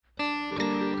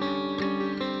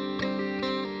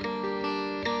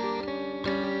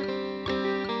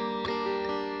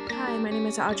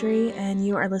is Audrey, and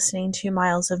you are listening to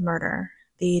Miles of Murder,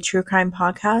 the true crime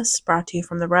podcast brought to you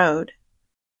from the road.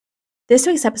 This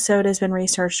week's episode has been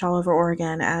researched all over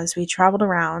Oregon as we traveled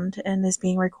around and is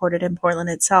being recorded in Portland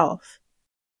itself.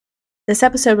 This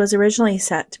episode was originally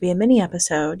set to be a mini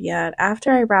episode, yet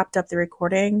after I wrapped up the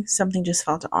recording, something just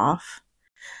felt off.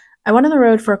 I went on the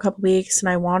road for a couple weeks and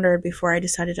I wandered before I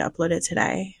decided to upload it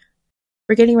today.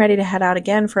 We're getting ready to head out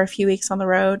again for a few weeks on the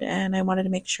road, and I wanted to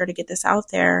make sure to get this out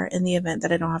there in the event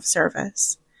that I don't have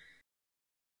service.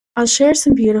 I'll share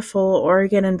some beautiful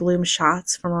Oregon in bloom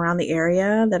shots from around the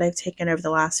area that I've taken over the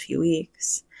last few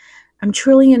weeks. I'm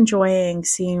truly enjoying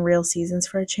seeing real seasons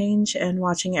for a change and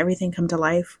watching everything come to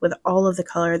life with all of the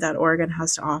color that Oregon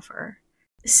has to offer.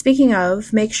 Speaking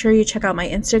of, make sure you check out my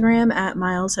Instagram at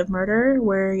Miles of Murder,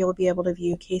 where you'll be able to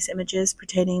view case images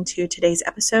pertaining to today's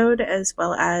episode, as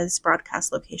well as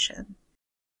broadcast location.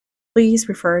 Please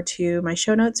refer to my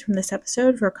show notes from this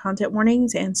episode for content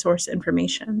warnings and source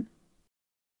information.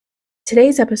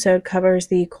 Today's episode covers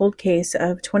the cold case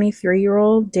of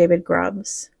 23-year-old David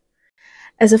Grubbs.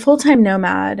 As a full-time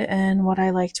nomad, and what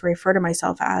I like to refer to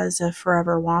myself as a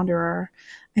forever wanderer,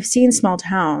 I've seen small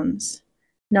towns.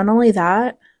 Not only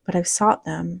that, but I've sought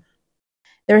them.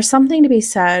 There is something to be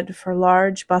said for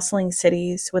large, bustling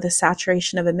cities with a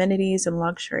saturation of amenities and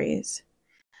luxuries.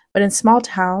 But in small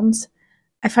towns,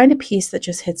 I find a peace that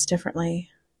just hits differently.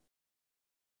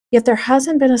 Yet there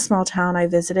hasn't been a small town I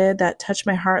visited that touched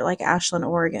my heart like Ashland,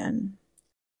 Oregon.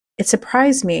 It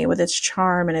surprised me with its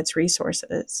charm and its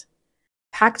resources.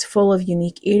 Packed full of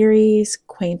unique eateries,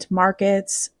 quaint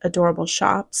markets, adorable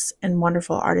shops, and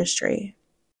wonderful artistry.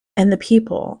 And the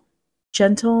people,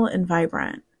 gentle and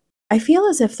vibrant. I feel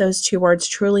as if those two words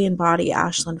truly embody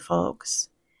Ashland folks,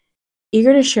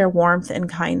 eager to share warmth and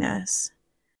kindness.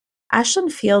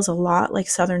 Ashland feels a lot like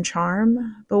Southern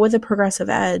charm, but with a progressive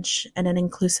edge and an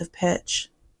inclusive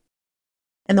pitch.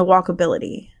 And the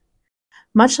walkability.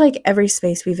 Much like every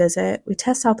space we visit, we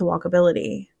test out the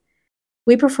walkability.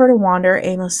 We prefer to wander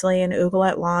aimlessly and oogle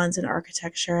at lawns and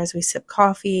architecture as we sip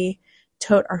coffee,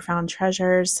 tote our found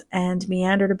treasures, and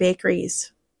meander to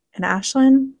bakeries. In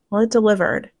Ashland, well, it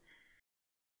delivered.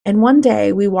 And one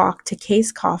day we walked to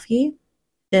Case Coffee,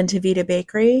 then to Vita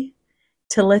Bakery,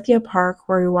 to Lithia Park,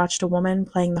 where we watched a woman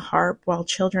playing the harp while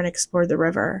children explored the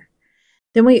river.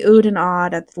 Then we oohed and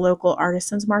awed at the local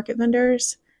artisans market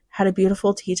vendors, had a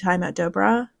beautiful tea time at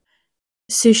Dobra,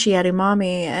 sushi at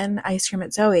Umami, and ice cream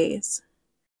at Zoe's.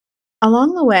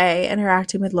 Along the way,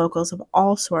 interacting with locals of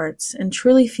all sorts and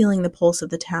truly feeling the pulse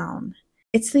of the town.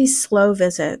 It's these slow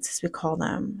visits, as we call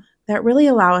them, that really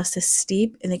allow us to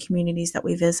steep in the communities that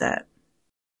we visit.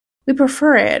 We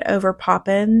prefer it over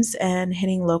pop-ins and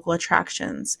hitting local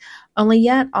attractions, only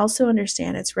yet also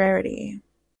understand its rarity.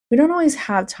 We don't always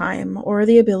have time or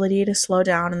the ability to slow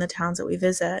down in the towns that we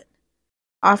visit.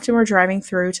 Often we're driving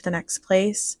through to the next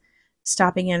place,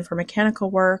 stopping in for mechanical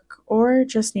work, or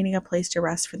just needing a place to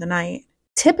rest for the night.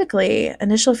 Typically,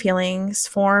 initial feelings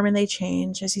form and they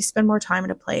change as you spend more time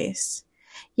at a place.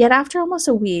 Yet after almost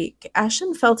a week,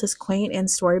 Ashland felt as quaint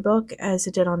and storybook as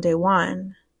it did on day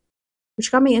one,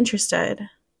 which got me interested.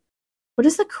 What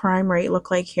does the crime rate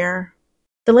look like here?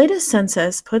 The latest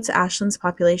census puts Ashland's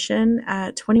population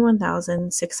at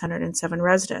 21,607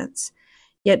 residents.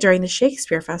 Yet during the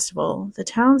Shakespeare Festival, the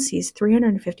town sees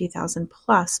 350,000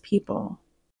 plus people.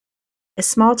 A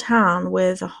small town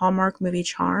with a Hallmark movie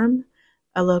charm,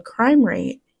 a low crime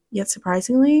rate, yet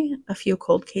surprisingly, a few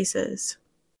cold cases.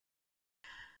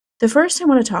 The first I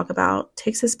want to talk about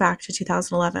takes us back to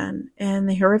 2011 and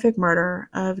the horrific murder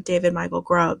of David Michael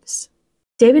Grubbs.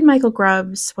 David Michael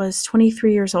Grubbs was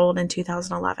 23 years old in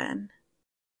 2011.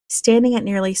 Standing at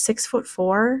nearly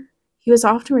 6'4", he was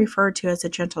often referred to as a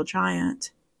gentle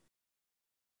giant.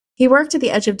 He worked at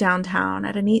the edge of downtown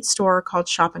at a neat store called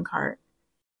Shopping Cart.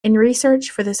 In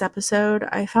research for this episode,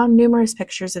 I found numerous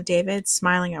pictures of David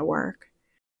smiling at work.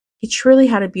 He truly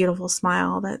had a beautiful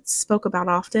smile that spoke about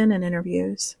often in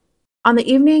interviews. On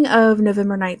the evening of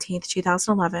November 19th,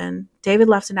 2011, David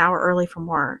left an hour early from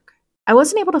work. I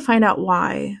wasn't able to find out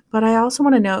why, but I also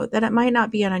want to note that it might not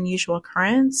be an unusual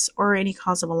occurrence or any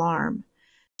cause of alarm.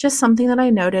 Just something that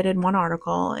I noted in one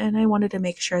article, and I wanted to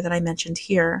make sure that I mentioned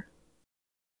here.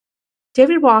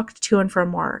 David walked to and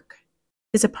from work.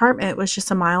 His apartment was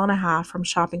just a mile and a half from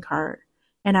Shopping Cart,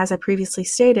 and as I previously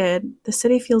stated, the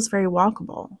city feels very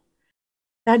walkable.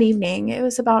 That evening, it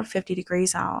was about 50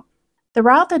 degrees out. The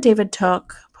route that David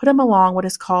took put him along what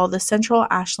is called the Central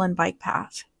Ashland Bike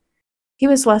Path. He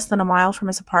was less than a mile from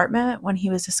his apartment when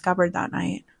he was discovered that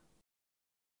night.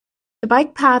 The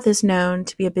bike path is known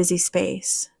to be a busy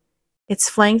space. It's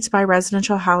flanked by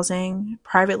residential housing,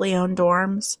 privately owned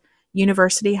dorms,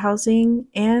 university housing,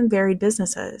 and varied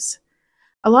businesses.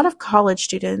 A lot of college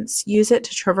students use it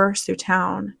to traverse through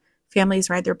town. Families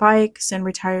ride their bikes, and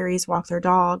retirees walk their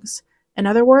dogs. In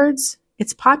other words,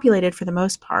 it's populated for the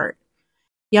most part.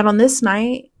 Yet on this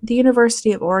night, the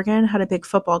University of Oregon had a big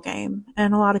football game,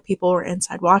 and a lot of people were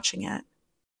inside watching it.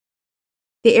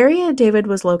 The area David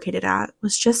was located at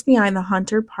was just behind the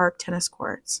Hunter Park tennis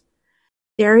courts.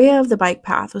 The area of the bike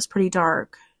path was pretty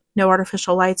dark. No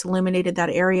artificial lights illuminated that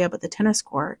area but the tennis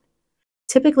court.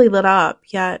 Typically lit up,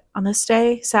 yet on this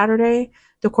day, Saturday,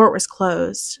 the court was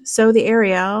closed, so the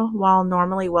area, while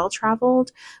normally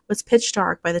well-traveled, was pitch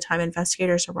dark by the time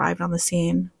investigators arrived on the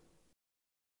scene.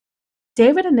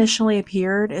 David initially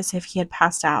appeared as if he had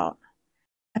passed out.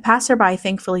 A passerby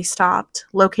thankfully stopped,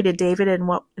 located David in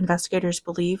what investigators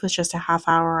believe was just a half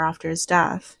hour after his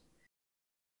death.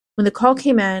 When the call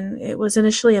came in, it was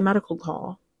initially a medical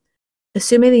call,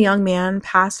 assuming the young man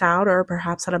passed out or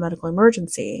perhaps had a medical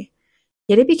emergency.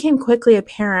 Yet it became quickly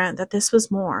apparent that this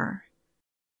was more.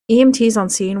 EMTs on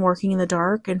scene working in the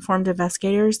dark informed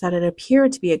investigators that it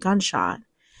appeared to be a gunshot,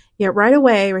 yet right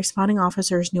away responding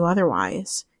officers knew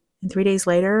otherwise. And 3 days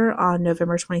later, on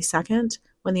November 22nd,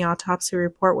 when the autopsy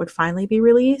report would finally be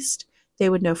released, they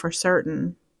would know for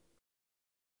certain.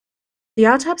 The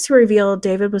autopsy revealed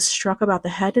David was struck about the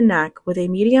head and neck with a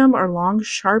medium or long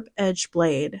sharp-edged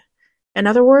blade. In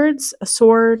other words, a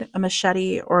sword, a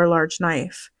machete, or a large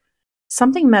knife.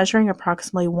 Something measuring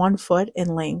approximately 1 foot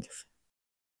in length.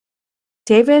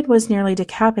 David was nearly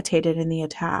decapitated in the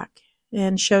attack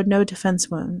and showed no defense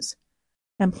wounds,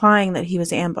 implying that he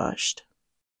was ambushed.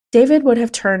 David would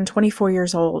have turned 24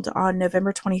 years old on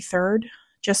November 23rd,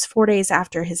 just 4 days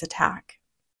after his attack.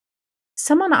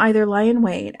 Someone either lay in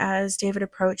wait as David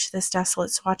approached this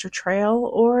desolate swatch of trail,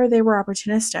 or they were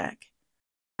opportunistic.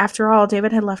 After all,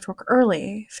 David had left work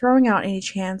early, throwing out any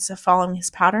chance of following his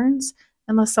patterns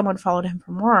unless someone followed him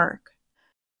from work.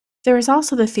 There is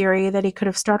also the theory that he could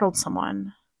have startled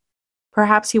someone.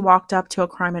 Perhaps he walked up to a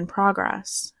crime in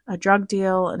progress, a drug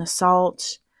deal, an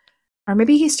assault, or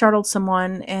maybe he startled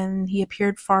someone and he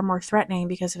appeared far more threatening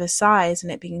because of his size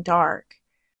and it being dark.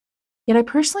 Yet I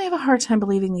personally have a hard time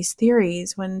believing these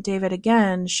theories when David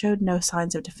again showed no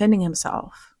signs of defending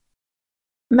himself.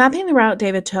 Mapping the route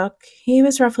David took, he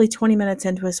was roughly 20 minutes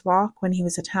into his walk when he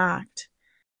was attacked.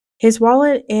 His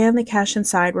wallet and the cash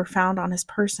inside were found on his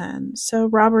person, so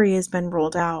robbery has been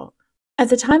ruled out. At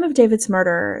the time of David's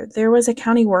murder, there was a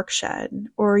county work shed,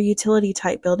 or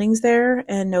utility-type buildings there,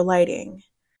 and no lighting.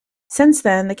 Since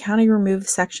then, the county removed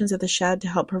sections of the shed to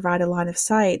help provide a line of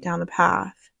sight down the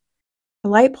path. A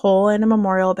light pole and a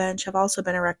memorial bench have also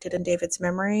been erected in David's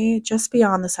memory, just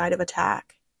beyond the site of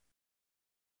attack.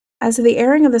 As of the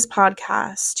airing of this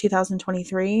podcast,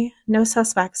 2023, no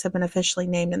suspects have been officially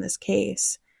named in this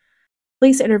case.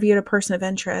 Police interviewed a person of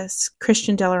interest,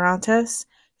 Christian De Laurentiis,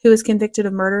 who was convicted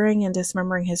of murdering and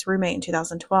dismembering his roommate in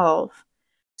 2012.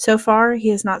 So far, he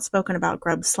has not spoken about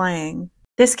Grubbs slaying.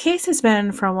 This case has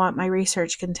been, from what my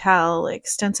research can tell,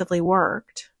 extensively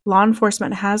worked. Law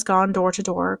enforcement has gone door to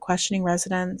door, questioning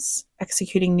residents,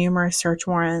 executing numerous search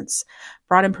warrants,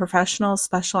 brought in professionals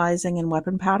specializing in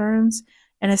weapon patterns,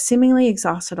 and has seemingly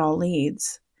exhausted all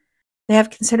leads. They have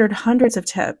considered hundreds of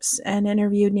tips and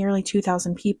interviewed nearly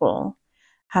 2,000 people,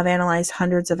 have analyzed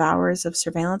hundreds of hours of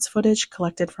surveillance footage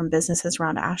collected from businesses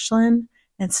around Ashland,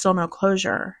 and still no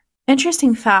closure.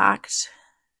 Interesting fact,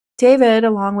 David,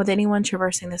 along with anyone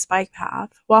traversing this bike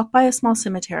path, walked by a small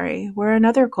cemetery where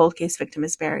another cold case victim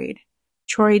is buried,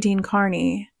 Troy Dean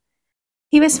Carney.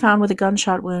 He was found with a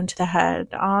gunshot wound to the head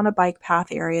on a bike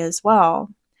path area as well.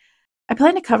 I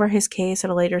plan to cover his case at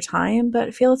a later time,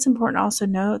 but feel it's important to also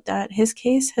note that his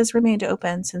case has remained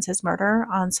open since his murder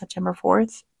on September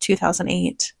 4th,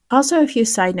 2008. Also, a few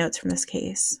side notes from this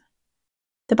case.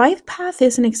 The bike path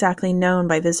isn't exactly known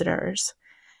by visitors.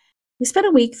 We spent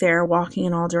a week there walking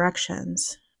in all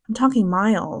directions. I'm talking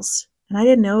miles, and I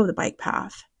didn't know of the bike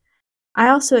path. I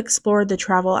also explored the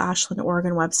Travel Ashland,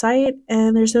 Oregon website,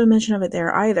 and there's no mention of it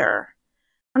there either.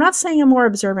 I'm not saying a more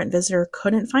observant visitor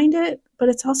couldn't find it, but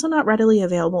it's also not readily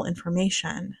available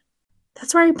information.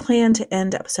 That's where I plan to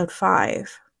end episode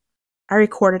 5. I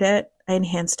recorded it, I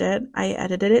enhanced it, I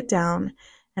edited it down,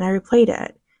 and I replayed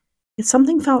it. Yet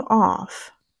something felt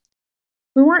off.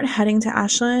 We weren't heading to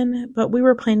Ashland, but we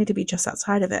were planning to be just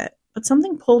outside of it. But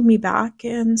something pulled me back,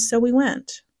 and so we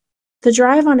went. The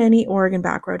drive on any Oregon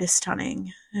back road is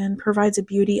stunning, and provides a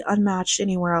beauty unmatched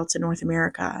anywhere else in North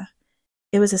America.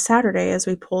 It was a Saturday as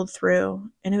we pulled through,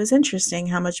 and it was interesting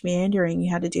how much meandering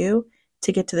you had to do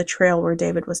to get to the trail where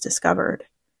David was discovered.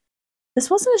 This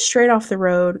wasn't a straight off the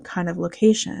road kind of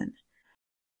location.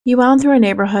 You wound through a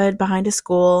neighborhood behind a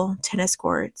school, tennis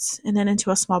courts, and then into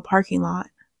a small parking lot.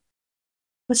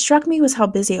 What struck me was how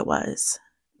busy it was.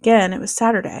 Again, it was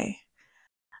Saturday.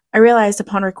 I realized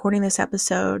upon recording this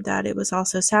episode that it was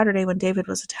also Saturday when David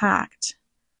was attacked.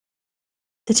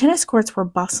 The tennis courts were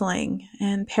bustling,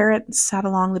 and parents sat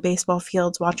along the baseball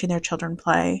fields watching their children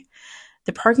play.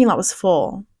 The parking lot was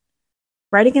full.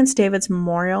 Right against David's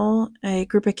memorial, a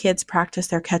group of kids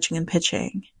practiced their catching and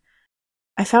pitching.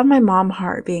 I found my mom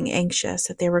heart being anxious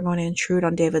that they were going to intrude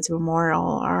on David's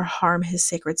memorial or harm his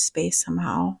sacred space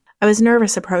somehow. I was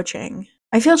nervous approaching.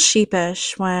 I feel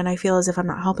sheepish when I feel as if I'm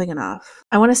not helping enough.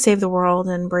 I want to save the world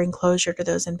and bring closure to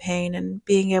those in pain, and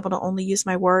being able to only use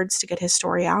my words to get his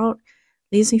story out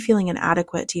leaves me feeling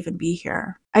inadequate to even be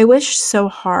here. I wish so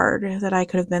hard that I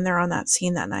could have been there on that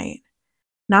scene that night.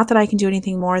 Not that I can do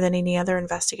anything more than any other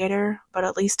investigator, but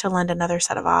at least to lend another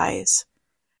set of eyes.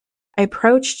 I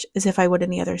approached as if I would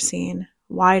any other scene,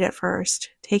 wide at first,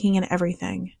 taking in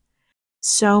everything.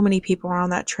 So many people were on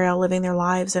that trail living their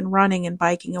lives and running and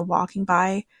biking and walking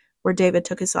by where David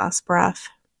took his last breath.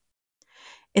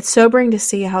 It's sobering to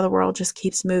see how the world just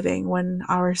keeps moving when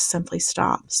ours simply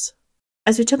stops.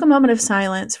 As we took a moment of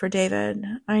silence for David,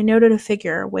 I noted a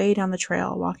figure way down the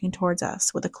trail walking towards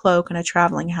us with a cloak and a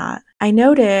traveling hat. I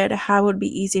noted how it would be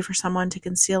easy for someone to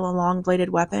conceal a long-bladed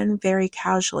weapon very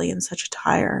casually in such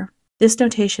attire. This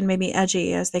notation made me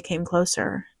edgy as they came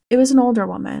closer. It was an older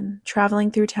woman,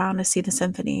 traveling through town to see the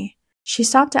symphony. She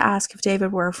stopped to ask if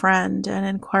David were a friend and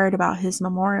inquired about his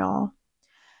memorial.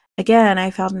 Again, I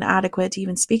felt inadequate to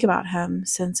even speak about him,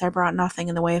 since I brought nothing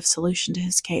in the way of solution to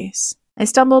his case. I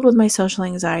stumbled with my social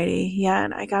anxiety,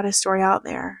 yet I got his story out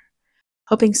there,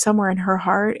 hoping somewhere in her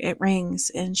heart it rings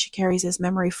and she carries his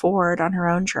memory forward on her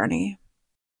own journey.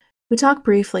 We talked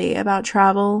briefly about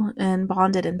travel and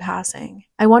bonded in passing.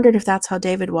 I wondered if that's how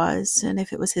David was, and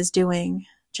if it was his doing,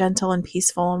 gentle and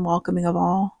peaceful and welcoming of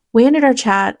all. We ended our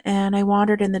chat, and I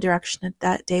wandered in the direction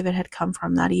that David had come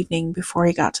from that evening before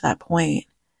he got to that point.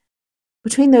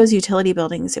 Between those utility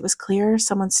buildings, it was clear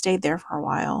someone stayed there for a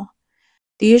while.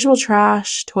 The usual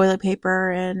trash, toilet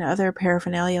paper, and other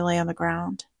paraphernalia lay on the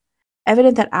ground.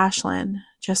 Evident that Ashland,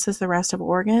 just as the rest of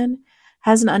Oregon,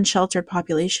 has an unsheltered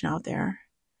population out there.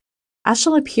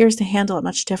 Ashland appears to handle it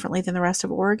much differently than the rest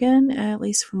of Oregon, at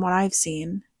least from what I've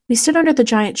seen. We stood under the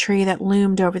giant tree that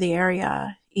loomed over the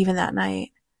area, even that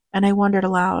night, and I wondered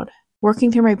aloud,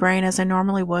 working through my brain as I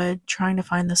normally would, trying to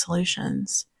find the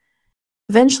solutions.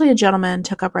 Eventually a gentleman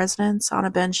took up residence on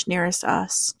a bench nearest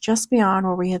us, just beyond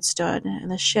where we had stood, and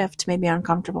the shift made me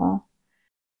uncomfortable.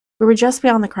 We were just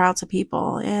beyond the crowds of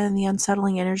people, and the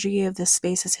unsettling energy of this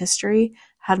space's history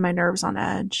had my nerves on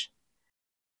edge.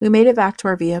 We made it back to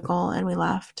our vehicle, and we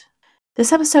left.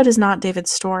 This episode is not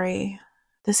David's story.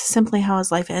 This is simply how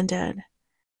his life ended.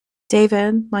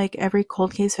 David, like every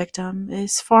cold case victim,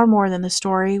 is far more than the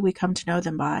story we come to know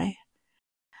them by.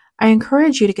 I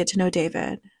encourage you to get to know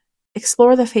David.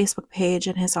 Explore the Facebook page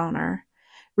in his honor.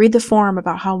 Read the forum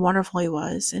about how wonderful he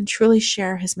was, and truly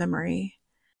share his memory.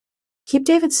 Keep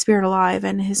David's spirit alive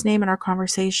and his name in our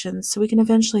conversations so we can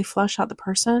eventually flush out the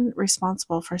person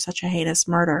responsible for such a heinous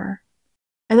murder.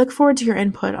 I look forward to your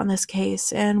input on this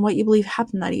case and what you believe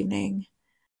happened that evening.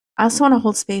 I also want to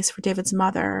hold space for David's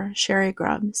mother, Sherry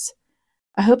Grubbs.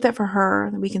 I hope that for her,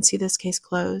 we can see this case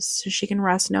closed so she can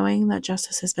rest knowing that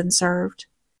justice has been served.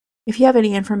 If you have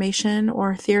any information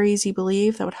or theories you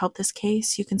believe that would help this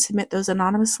case, you can submit those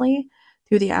anonymously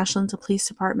through the Ashland Police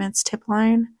Department's tip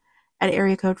line at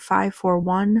area code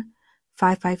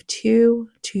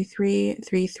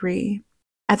 541-552-2333.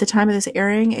 At the time of this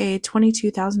airing, a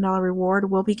 $22,000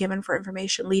 reward will be given for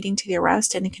information leading to the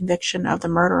arrest and conviction of the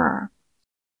murderer.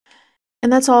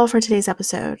 And that's all for today's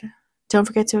episode. Don't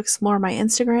forget to explore my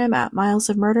Instagram at Miles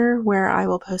of Murder, where I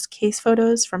will post case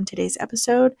photos from today's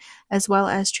episode, as well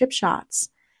as trip shots.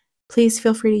 Please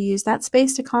feel free to use that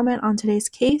space to comment on today's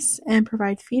case and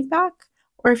provide feedback,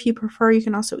 or if you prefer, you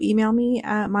can also email me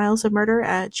at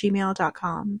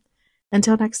milesofmurder@gmail.com.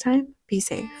 Until next time, be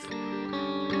safe.